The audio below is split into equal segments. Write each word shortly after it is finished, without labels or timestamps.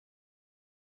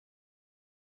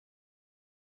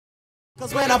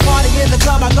Cause when I party in the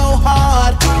club, I go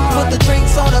hard. Put the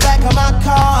drinks on the back of my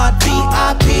card.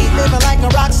 VIP, living like a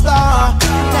rock star.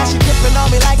 Now she dipping on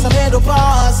me like some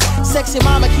handlebars. Sexy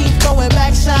mama keep throwing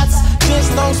back shots.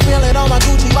 Just don't spill it on my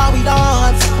Gucci while we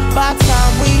dance. By the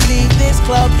time we leave this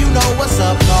club, you know what's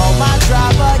up. Call my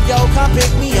driver, yo, come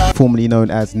pick me up. Formerly known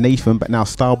as Nathan, but now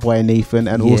Starboy Nathan,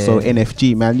 and also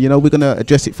NFG, man. You know, we're gonna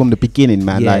address it from the beginning,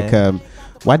 man. Like,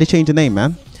 why they change the name,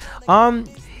 man?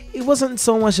 It wasn't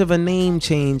so much of a name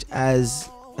change as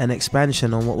an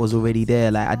expansion on what was already there.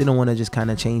 Like, I didn't want to just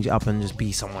kind of change it up and just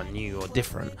be someone new or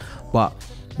different, but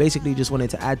basically just wanted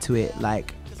to add to it.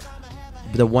 Like,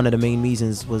 one of the main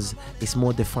reasons was it's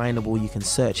more definable. You can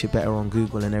search it better on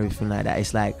Google and everything like that.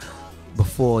 It's like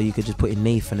before you could just put in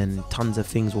Nathan and tons of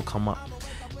things will come up.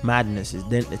 Madness is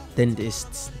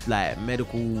dentists, like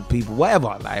medical people,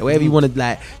 whatever, like whatever you want to,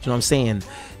 like, you know what I'm saying.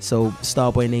 So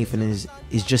Starboy Nathan is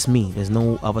just me. There's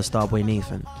no other Starboy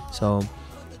Nathan. So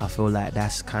I feel like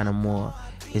that's kind of more,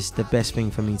 it's the best thing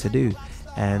for me to do,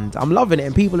 and I'm loving it,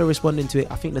 and people are responding to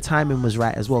it. I think the timing was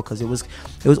right as well, because it was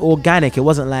organic. It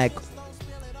wasn't like,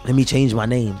 let me change my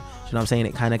name. You know what I'm saying?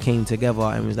 It kind of came together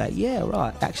and was like, yeah,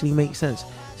 right, actually makes sense.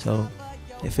 So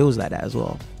it feels like that as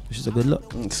well, which is a good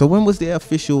look. So when was the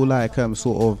official, like,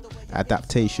 sort of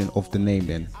adaptation of the name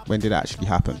then? When did it actually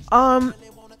happen?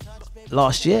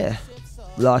 Last year.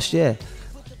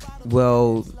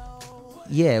 Well,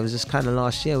 yeah, it was just kind of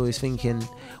last year. We was thinking,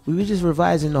 we were just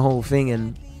revising the whole thing,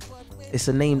 and it's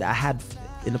a name that I had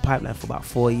in the pipeline for about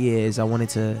 4 years. I wanted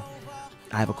to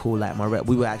have a cool, like,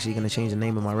 we were actually going to change the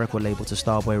name of my record label to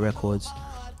Starboy Records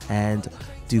and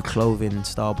do clothing,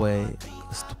 Starboy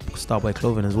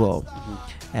clothing as well.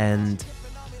 And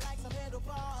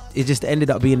it just ended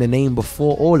up being the name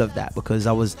before all of that, because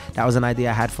that was an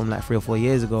idea I had from like 3 or 4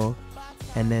 years ago,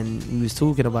 and then we was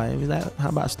talking about it. He was like, how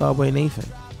about Starboy Nathan?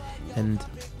 And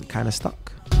it kind of stuck.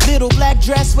 Little black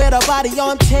dress with a body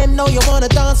on 10. Know you wanna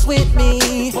dance with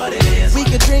me. What it is. We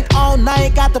could drink all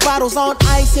night. Got the bottles on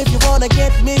ice if you wanna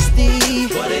get misty.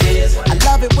 What it is. I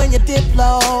love it when you dip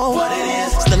low. What it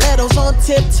is. Stilettos on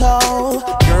tiptoe.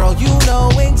 Girl, you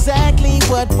know exactly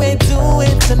what we're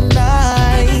doing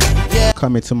tonight. Yeah.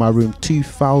 Coming to my room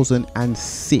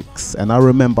 2006, and I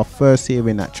remember first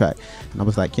hearing that track, and I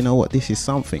was like, you know what, this is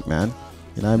something, man.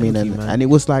 You know what I mean? And it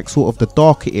was like sort of the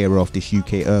darker era of this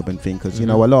UK urban thing, because you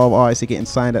know, a lot of artists are getting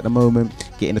signed at the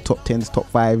moment, getting the top 10s, top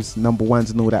 5s, number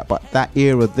 1s and all that, but that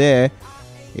era there,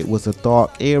 it was a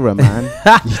dark era, man.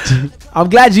 I'm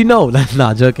glad you know.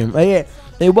 Nah, joking. But yeah,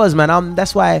 it was, man.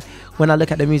 That's why when I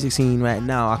look at the music scene right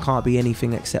now, I can't be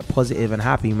anything except positive and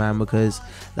happy, man, because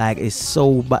like it's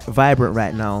so vibrant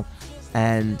right now,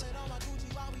 and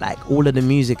like all of the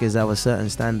music is of a certain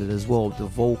standard as well. The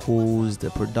vocals, the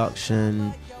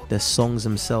production, the songs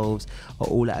themselves are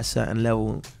all at a certain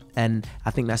level, and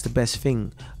I think that's the best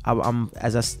thing.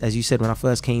 As you said, when I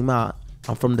first came out,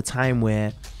 I'm from the time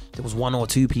where there was 1 or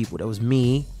 2 people. There was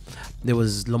me, there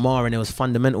was Lamar, and there was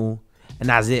Fundamental, and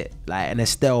that's it. Like, and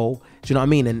Estelle, do you know what I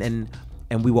mean?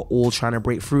 And we were all trying to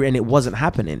break through, and it wasn't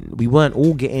happening. We weren't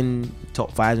all getting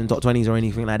top 5s and top 20s or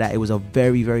anything like that. It was a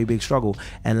very, very big struggle,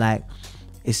 and like,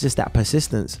 it's just that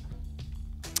persistence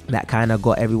that kind of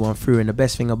got everyone through. And the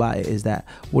best thing about it is that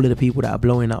all of the people that are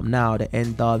blowing up now, the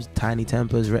N-Dubs, Tiny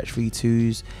Tempers, Retch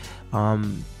 32s,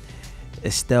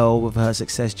 Estelle with her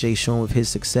success, Jay Sean with his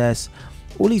success,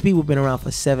 all these people have been around for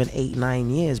 7, 8, 9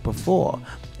 years before,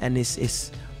 and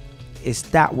it's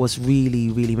that what's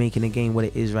really, really making the game what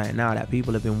it is right now, that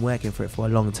people have been working for it for a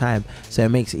long time. So it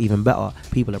makes it even better.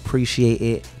 People appreciate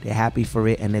it, they're happy for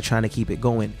it, and they're trying to keep it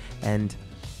going. And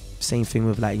same thing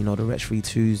with, like, you know, the Retch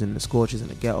 32s and the Scorchers and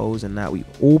the Ghettos, and that we've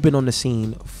all been on the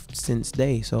scene since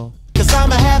day. So cause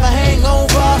I'ma have a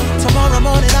hangover tomorrow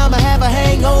morning. I'ma have a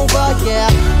hangover, yeah.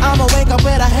 I'ma wake up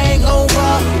with a hangover.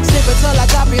 Sip it till I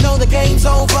drop, you know the game's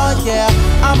over, yeah.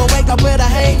 I'ma wake up with a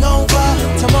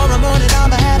hangover tomorrow morning.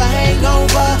 I'ma have a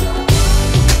hangover.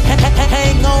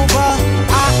 Hangover.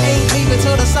 I ain't leaving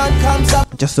till the sun comes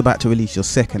up. Just about to release your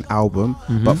second album,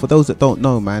 but for those that don't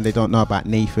know, man, they don't know about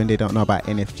Nathan, they don't know about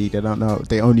NFG,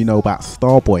 they only know about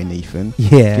Starboy Nathan.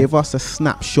 Yeah. Give us a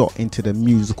snapshot into the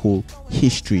musical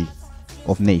history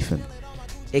of Nathan.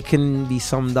 It can be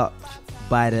summed up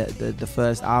by the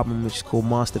first album, which is called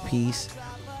Masterpiece.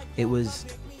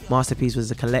 Masterpiece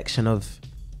was a collection of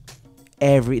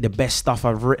the best stuff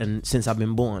I've written since I've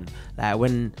been born. Like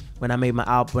when I made my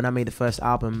album, when I made the first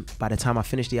album, by the time I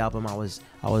finished the album, I was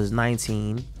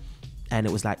 19, and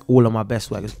it was like all of my best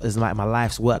work. It was like my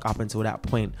life's work up until that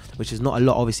point, which is not a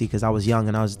lot, obviously, because I was young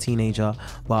and I was a teenager,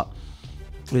 but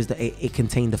it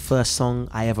contained the first song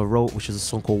I ever wrote, which was a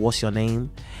song called What's Your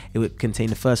Name. It would contain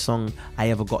the first song I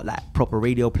ever got like proper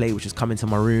radio play, which was Come Into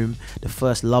My Room. The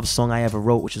first love song I ever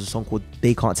wrote, which is a song called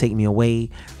They Can't Take Me Away.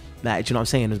 Like, do you know what I'm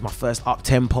saying? It was my first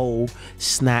up-tempo,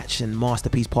 Snatch, and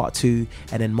Masterpiece Part 2,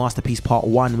 and then Masterpiece Part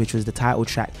 1, which was the title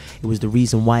track. It was the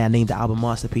reason why I named the album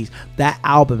Masterpiece. That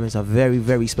album is a very,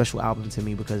 very special album to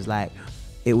me because like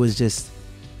it was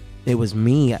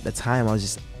me at the time.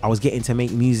 I was getting to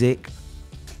make music.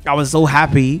 I was so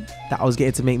happy that I was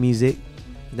getting to make music.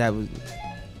 That was,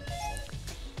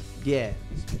 yeah.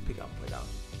 Pick up, put down.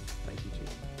 Thank you, Chief.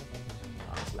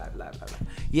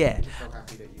 Yeah.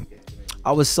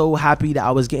 I was so happy that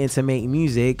I was getting to make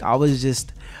music. I was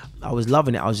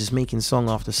loving it. I was just making song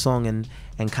after song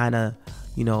and kind of,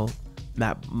 you know,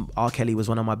 R. Kelly was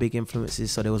one of my big influences.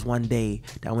 So there was one day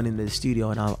that I went into the studio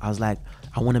and I was like,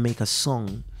 I want to make a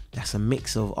song that's a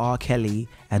mix of R. Kelly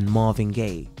and Marvin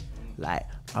Gaye. Like,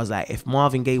 I was like, if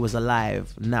Marvin Gaye was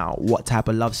alive now, what type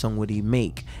of love song would he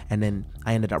make? And then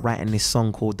I ended up writing this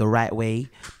song called The Right Way.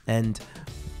 And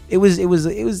it was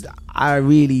I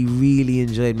really, really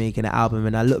enjoyed making the album.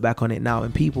 And I look back on it now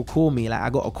and people call me, like I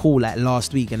got a call like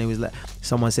last week and it was like,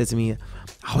 someone said to me,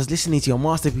 I was listening to your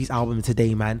Masterpiece album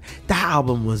today, man. That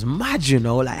album was mad, you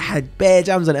know, like had bare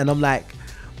jams on it. And I'm like,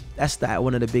 that's like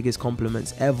one of the biggest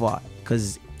compliments ever,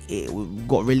 because it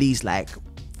got released like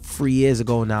 3 years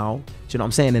ago now. Do you know what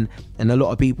I'm saying? And a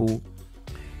lot of people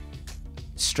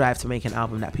strive to make an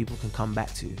album that people can come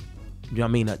back to. You know what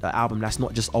I mean? An album that's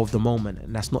not just of the moment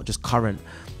and that's not just current,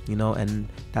 you know, and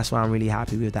that's why I'm really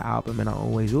happy with the album and I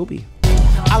always will be.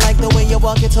 I like the way you're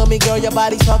walking to me, girl, your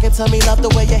body's talking to me, love the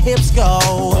way your hips go.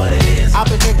 I've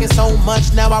been drinking so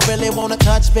much, now I really wanna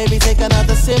touch, baby, take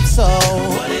another sip, so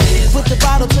put the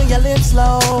bottle to your lips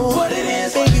low,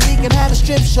 baby, we can have a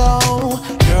strip show.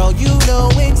 Girl, you know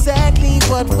exactly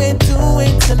what we're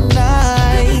doing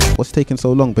tonight. What's taking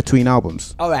so long between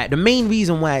albums? Alright, the main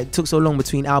reason why it took so long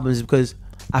between albums is because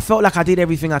I felt like I did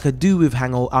everything I could do with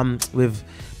with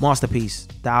Masterpiece,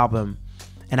 the album,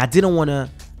 and I didn't want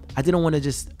to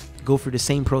just go through the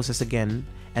same process again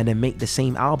and then make the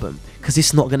same album, because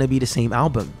it's not going to be the same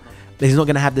album. It's not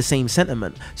going to have the same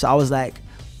sentiment. So I was like,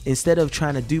 instead of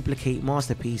trying to duplicate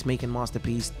Masterpiece, making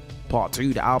Masterpiece Part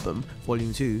 2, the album,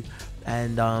 Volume 2,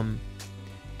 and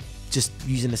just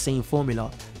using the same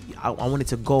formula, I wanted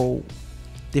to go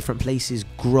different places,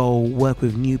 grow, work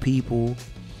with new people,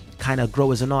 kind of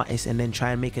grow as an artist, and then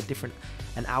try and make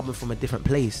an album from a different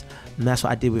place. And that's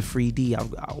what I did with 3D. I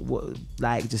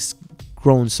like just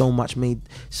grown so much, made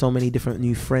so many different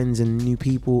new friends and new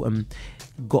people, and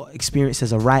got experience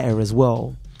as a writer as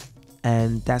well.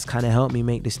 And that's kind of helped me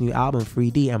make this new album,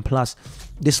 3D. And plus,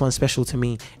 this one's special to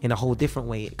me in a whole different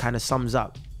way. It kind of sums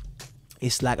up.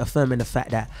 It's like affirming the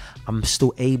fact that I'm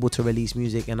still able to release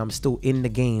music and I'm still in the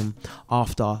game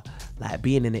after like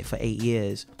being in it for 8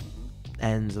 years.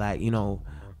 And like, you know,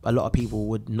 a lot of people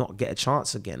would not get a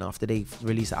chance again after they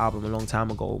released the album a long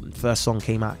time ago. The first song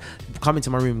came out, Come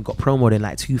Into My Room, got promoted in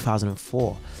like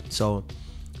 2004. So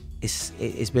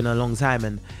it's been a long time,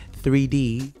 and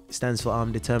 3D stands for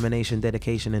determination,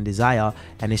 dedication, and desire.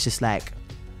 And it's just like,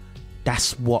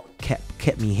 that's what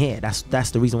kept me here.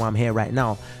 That's the reason why I'm here right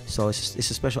now. So it's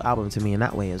a special album to me in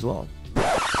that way as well.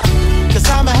 Cause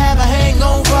I'ma have a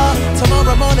hangover.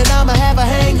 Tomorrow morning I'ma have a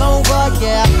hangover,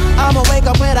 yeah. I'ma wake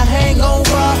up with a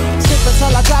hangover. Sip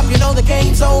until I drop, you know the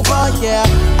game's over, yeah.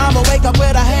 I'ma wake up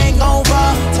with a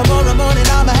hangover. Tomorrow morning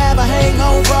I'ma have a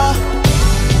hangover.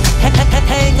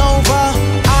 Hangover.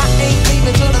 I ain't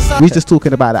leaving till the sun. We were just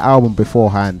talking about the album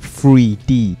beforehand,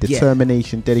 3D,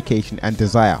 determination, dedication, and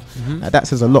desire. Now that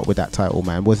says a lot with that title,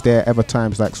 man. Was there ever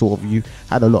times like sort of you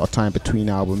had a lot of time between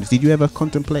albums? Did you ever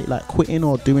contemplate like quitting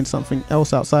or doing something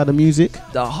else outside of music?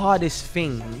 The hardest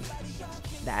thing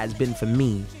that has been for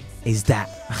me is that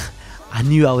I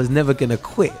knew I was never gonna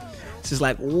quit. It's just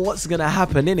like, what's gonna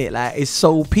happen in it? Like, it's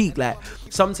so peak. Like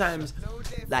sometimes,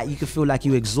 like you can feel like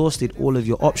you exhausted all of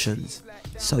your options,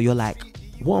 so you're like,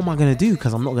 what am I gonna do?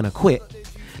 Because I'm not gonna quit.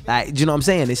 Like, do you know what I'm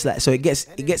saying? It's like, so it gets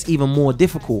even more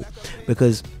difficult,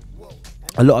 because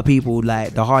a lot of people,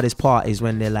 like, the hardest part is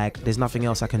when they're like, there's nothing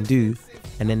else I can do,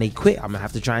 and then they quit. I'm gonna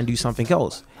have to try and do something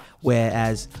else.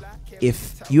 Whereas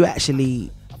if you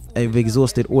actually have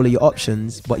exhausted all of your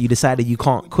options but you decided you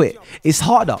can't quit, it's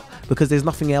harder because there's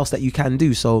nothing else that you can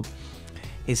do. So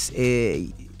it's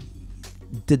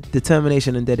the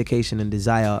determination and dedication and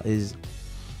desire is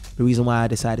the reason why I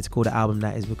decided to call the album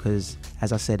that, is because,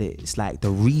 as I said, it's like the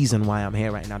reason why I'm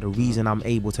here right now, the reason I'm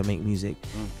able to make music,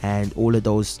 and all of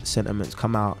those sentiments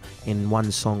come out in one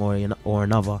song or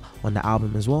another on the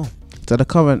album as well. So the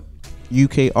current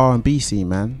UK R&B scene,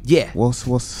 man. Yeah. What's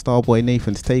Starboy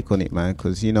Nathan's take on it, man?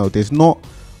 Because you know, there's not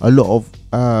a lot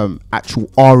of actual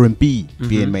R&B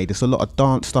being made. There's a lot of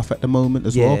dance stuff at the moment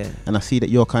as well. And I see that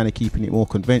you're kind of keeping it more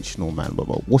conventional, man. But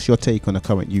what's your take on the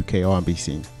current UK R&B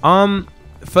scene?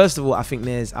 First of all, I think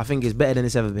it's better than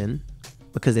it's ever been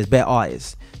because there's better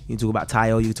artists. You can talk about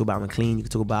Tayo, you can talk about McLean, you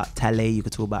can talk about Tale, you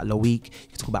can talk about Loic, you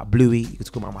can talk about Bluey, you can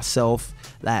talk about myself.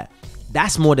 Like,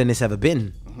 that's more than it's ever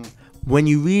been. When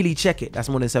you really check it, that's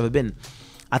more than it's ever been.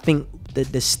 I think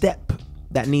the step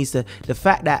that needs to, the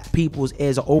fact that people's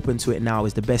ears are open to it now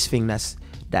is the best thing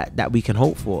that we can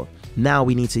hope for. Now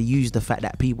we need to use the fact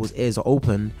that people's ears are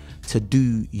open to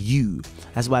do you.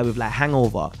 That's why with like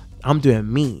Hangover, I'm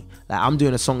doing me. Like, I'm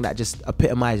doing a song that just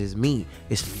epitomizes me.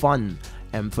 It's fun.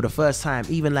 And for the first time,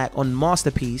 even like on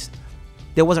Masterpiece,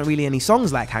 there wasn't really any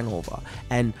songs like Hangover.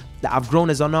 And I've grown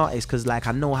as an artist because like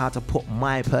I know how to put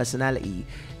my personality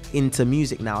into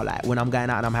music now. Like when I'm going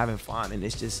out and I'm having fun and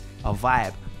it's just a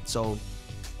vibe. So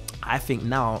I think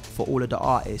now for all of the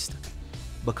artists,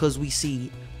 because we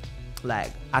see,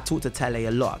 like, I talk to Tele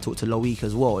a lot, I talk to Loic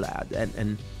as well, like,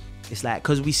 and it's like,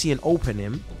 because we see an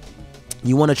opening,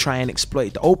 you want to try and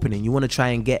exploit the opening. You want to try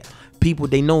and get people,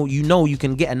 they know you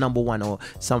can get a #1 or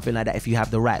something like that if you have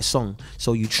the right song.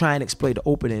 So you try and exploit the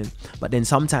opening, but then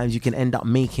sometimes you can end up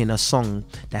making a song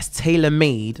that's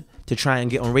tailor-made to try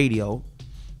and get on radio.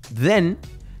 Then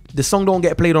the song don't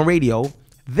get played on radio.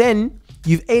 Then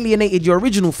you've alienated your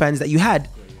original fans that you had,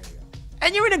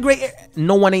 and you're in a great,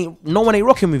 no one ain't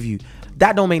rocking with you.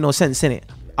 That don't make no sense, innit?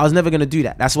 I was never gonna do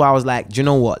that. That's why I was like, do you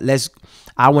know what?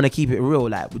 I want to keep it real.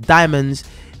 Like Diamonds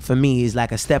for me is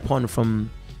like a step on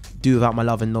from Do Without My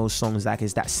Love and those songs. Like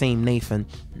it's that same Nathan.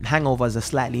 Hangover is a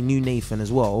slightly new Nathan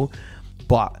as well,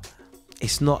 but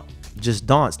it's not just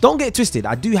dance. Don't get it twisted.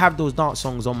 I do have those dance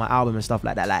songs on my album and stuff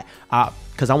like that. Like,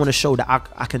 because I want to show that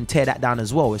I can tear that down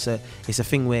as well. It's a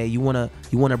thing where you wanna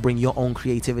bring your own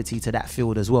creativity to that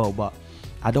field as well. But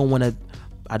I don't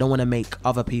wanna make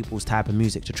other people's type of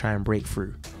music to try and break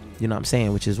through. You know what I'm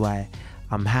saying? Which is why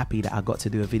I'm happy that I got to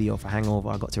do a video for Hangover.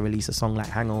 I got to release a song like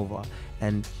Hangover.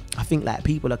 And I think like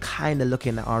people are kind of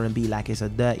looking at R&B like it's a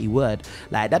dirty word.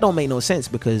 Like that don't make no sense,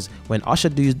 because when Usher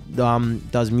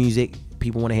does music,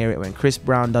 people want to hear it. When Chris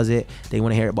Brown does it, they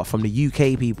want to hear it. But from the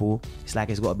UK people, it's like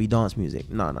it's got to be dance music.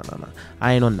 No.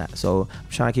 I ain't on that. So I'm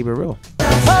trying to keep it real.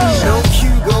 No queue,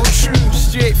 go true,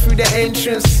 straight through the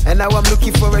entrance. And now I'm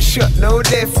looking for a shot, no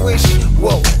death wish.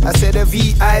 Whoa, I said the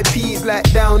VIP's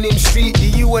like Downing Street. Do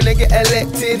you wanna get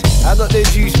elected? I got the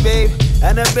juice, babe,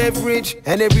 and a beverage,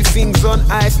 and everything's on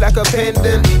ice like a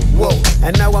pendant. Whoa,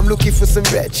 and now I'm looking for some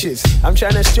wretches. I'm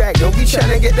trying to strike, don't be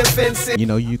trying to get defensive. You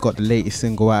know, you got the latest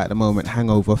single out at the moment,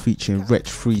 Hangover, featuring Wretch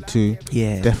 3-2.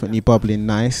 Yeah, definitely bubbling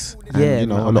nice. And, yeah, you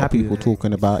know, man, a lot of people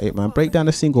talking about it, man. Break down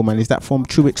the single, man. Is that from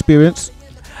true experience?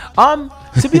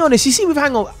 To be honest, you see with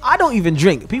Hangover, I don't even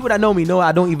drink. People that know me know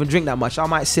I don't even drink that much. I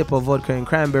might sip a vodka and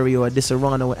cranberry or a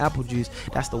Disaronno with apple juice.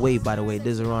 That's the wave, by the way,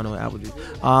 Disaronno and apple juice.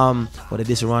 Or the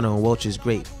Disaronno and Welch's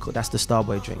Grape. That's the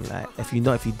Starboy drink. Like if you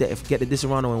get the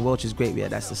Disaronno and Welch's Grape, yeah,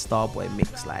 that's the Starboy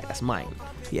mix. Like that's mine.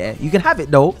 Yeah, you can have it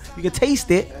though. You can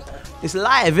taste it. It's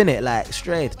live, innit? Like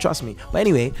straight, trust me. But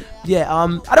anyway, yeah,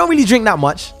 I don't really drink that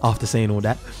much after saying all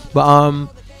that. But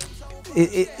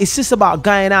it's just about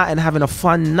going out and having a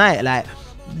fun night. Like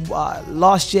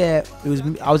last year,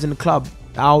 I was in the club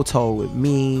Alto with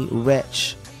me,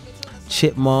 Wretch,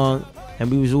 Chipmunk, and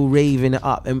we was all raving it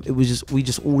up, and we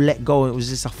just all let go, and it was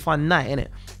just a fun night, innit?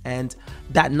 And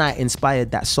that night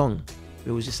inspired that song.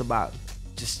 It was just about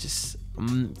just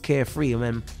carefree. And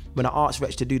then when I asked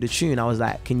Wretch to do the tune, I was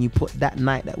like, can you put that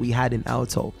night that we had in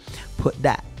Alto, put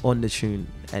that on the tune?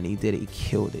 And he did it. He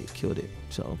killed it.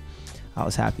 So I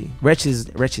was happy. Wretch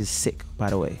is sick, by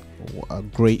the way. What a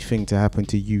great thing to happen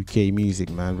to UK music,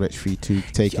 man. Wretch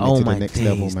 3-2 taking it to the next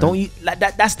level, man. Don't you like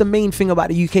that? That's the main thing about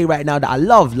the UK right now that I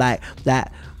love. Like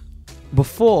that,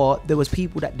 before there was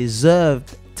people that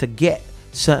deserved to get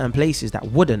certain places that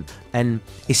wouldn't, and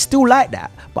it's still like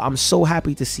that. But I'm so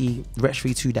happy to see Wretch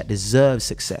 3-2 that deserves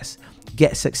success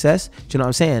get success. Do you know what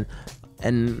I'm saying?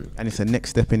 And it's a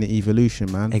next step in the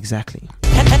evolution, man. Exactly.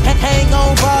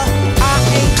 Hangover, I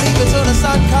ain't sleeping till the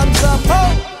sun comes up.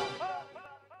 Oh.